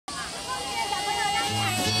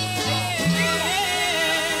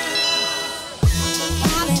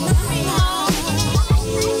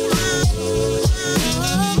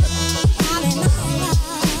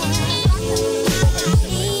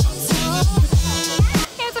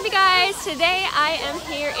Today I am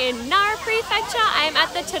here in Nara Prefecture. I am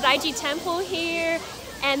at the Tadaiji Temple here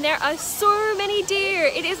and there are so many deer.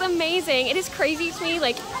 It is amazing. It is crazy to me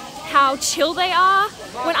like how chill they are.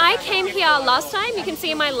 When I came here last time, you can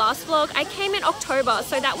see in my last vlog, I came in October,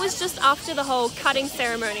 so that was just after the whole cutting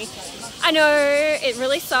ceremony. I know it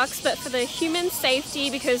really sucks, but for the human safety,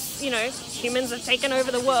 because you know humans have taken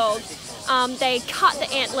over the world, they cut the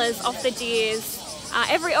antlers off the deers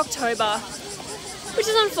every October, which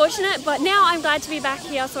is unfortunate, but now I'm glad to be back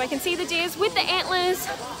here so I can see the deers with the antlers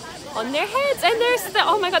on their heads. And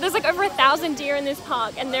oh my god, there's like over 1,000 deer in this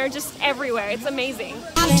park and they're just everywhere. It's amazing.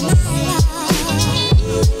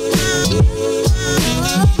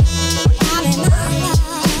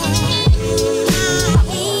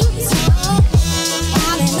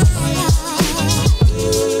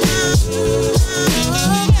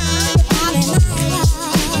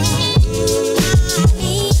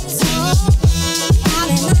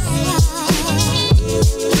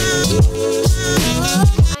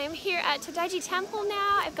 Tadaiji Temple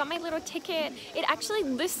now. I've got my little ticket. It actually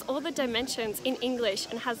lists all the dimensions in English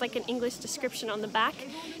and has like an English description on the back.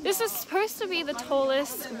 This is supposed to be the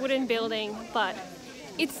tallest wooden building, but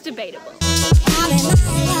it's debatable.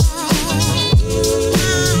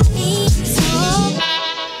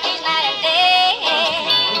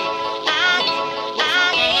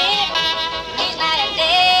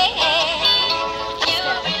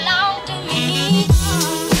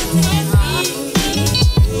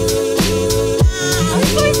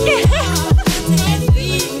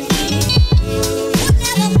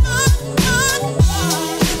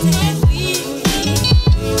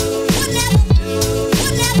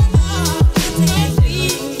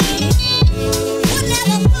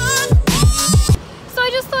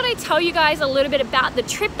 Tell you guys a little bit about the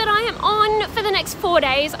trip that I am on for the next 4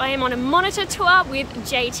 days. I am on a monitor tour with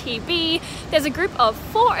JTB. There's a group of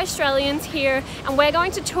 4 Australians here and we're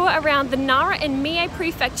going to tour around the Nara and Mie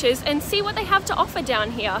prefectures and see what they have to offer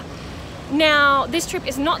down here. Now, this trip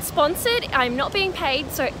is not sponsored, I'm not being paid,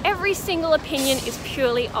 so every single opinion is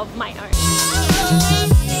purely of my own.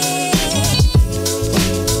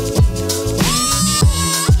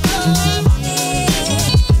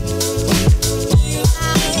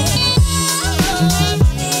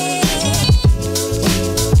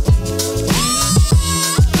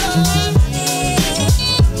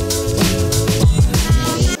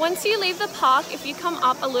 Once you leave the park, if you come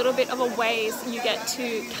up a little bit of a ways, you get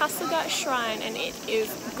to Kasuga Shrine and it is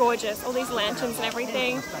gorgeous. All these lanterns and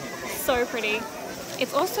everything, so pretty.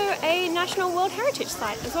 It's also a National World Heritage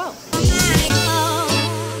Site as well.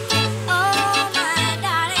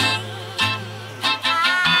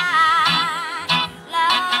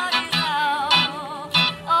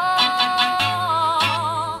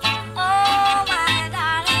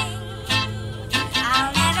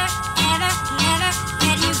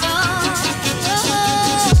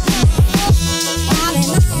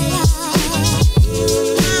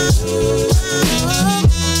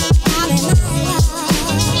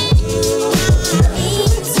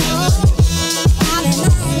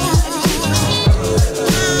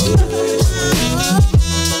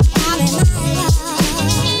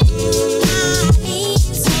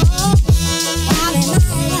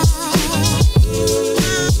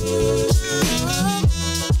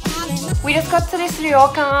 We just got to this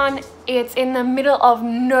ryokan. It's in the middle of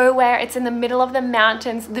nowhere. It's in the middle of the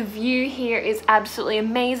mountains. The view here is absolutely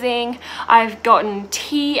amazing. I've gotten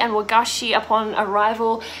tea and wagashi upon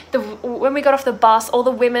arrival. When we got off the bus, all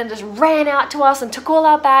the women just ran out to us and took all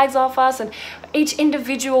our bags off us, and each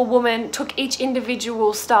individual woman took each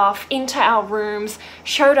individual staff into our rooms,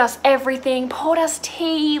 showed us everything, poured us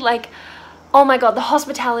tea. Like, oh my god, the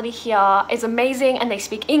hospitality here is amazing and they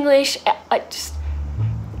speak English.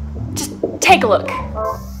 Just take a look.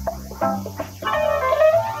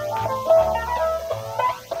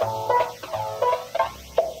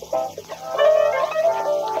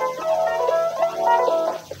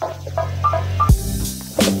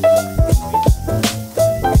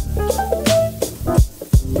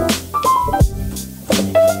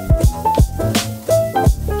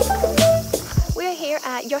 We're here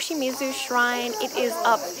at Yoshinoya Shrine. It is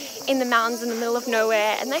up in the mountains in the middle of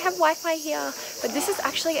nowhere and they have Wi-Fi here, but this is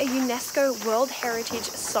actually a UNESCO World Heritage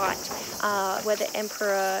Site where the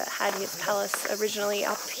Emperor had his palace originally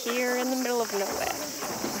up here in the middle of nowhere.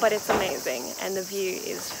 But it's amazing and the view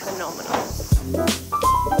is phenomenal.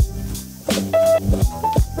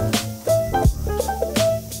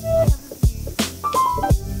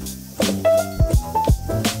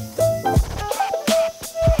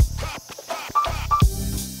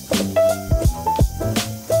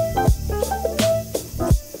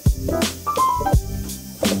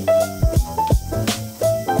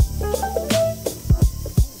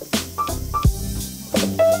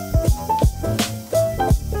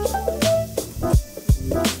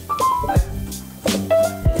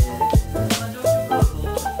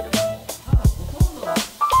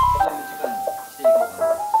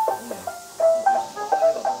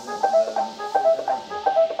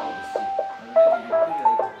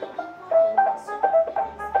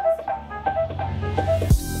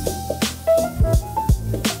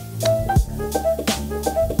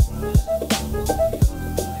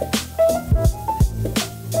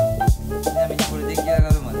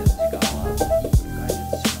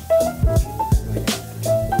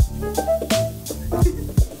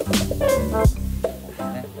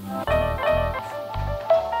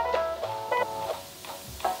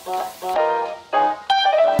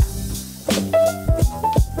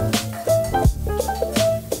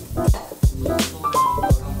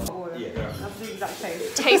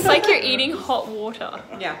 tastes like you're eating hot water.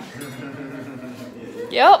 Yeah.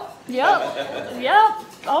 Yep.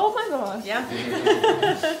 Oh my god. Yeah.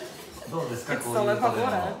 It's solid hot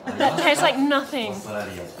water. That tastes like nothing.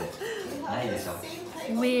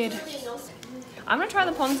 Weird. I'm gonna try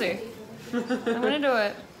the ponzu. I'm gonna do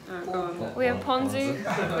it. Go on. We have ponzu,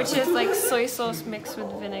 which is like soy sauce mixed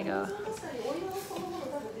with vinegar.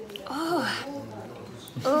 Oh.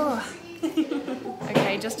 Oh.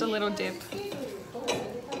 Okay, just a little dip.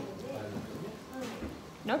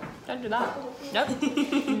 Nope, don't do that. Nope.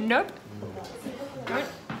 Nope. Don't.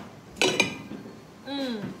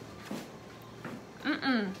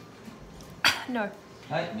 No.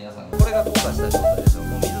 はい、皆さん、これが硬化した状態でしょ。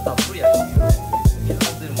もう水たっぷりやけど、水が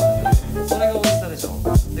出るまで。それが美味しさでしょ。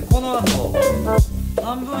で、この後、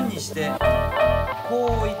半分にして。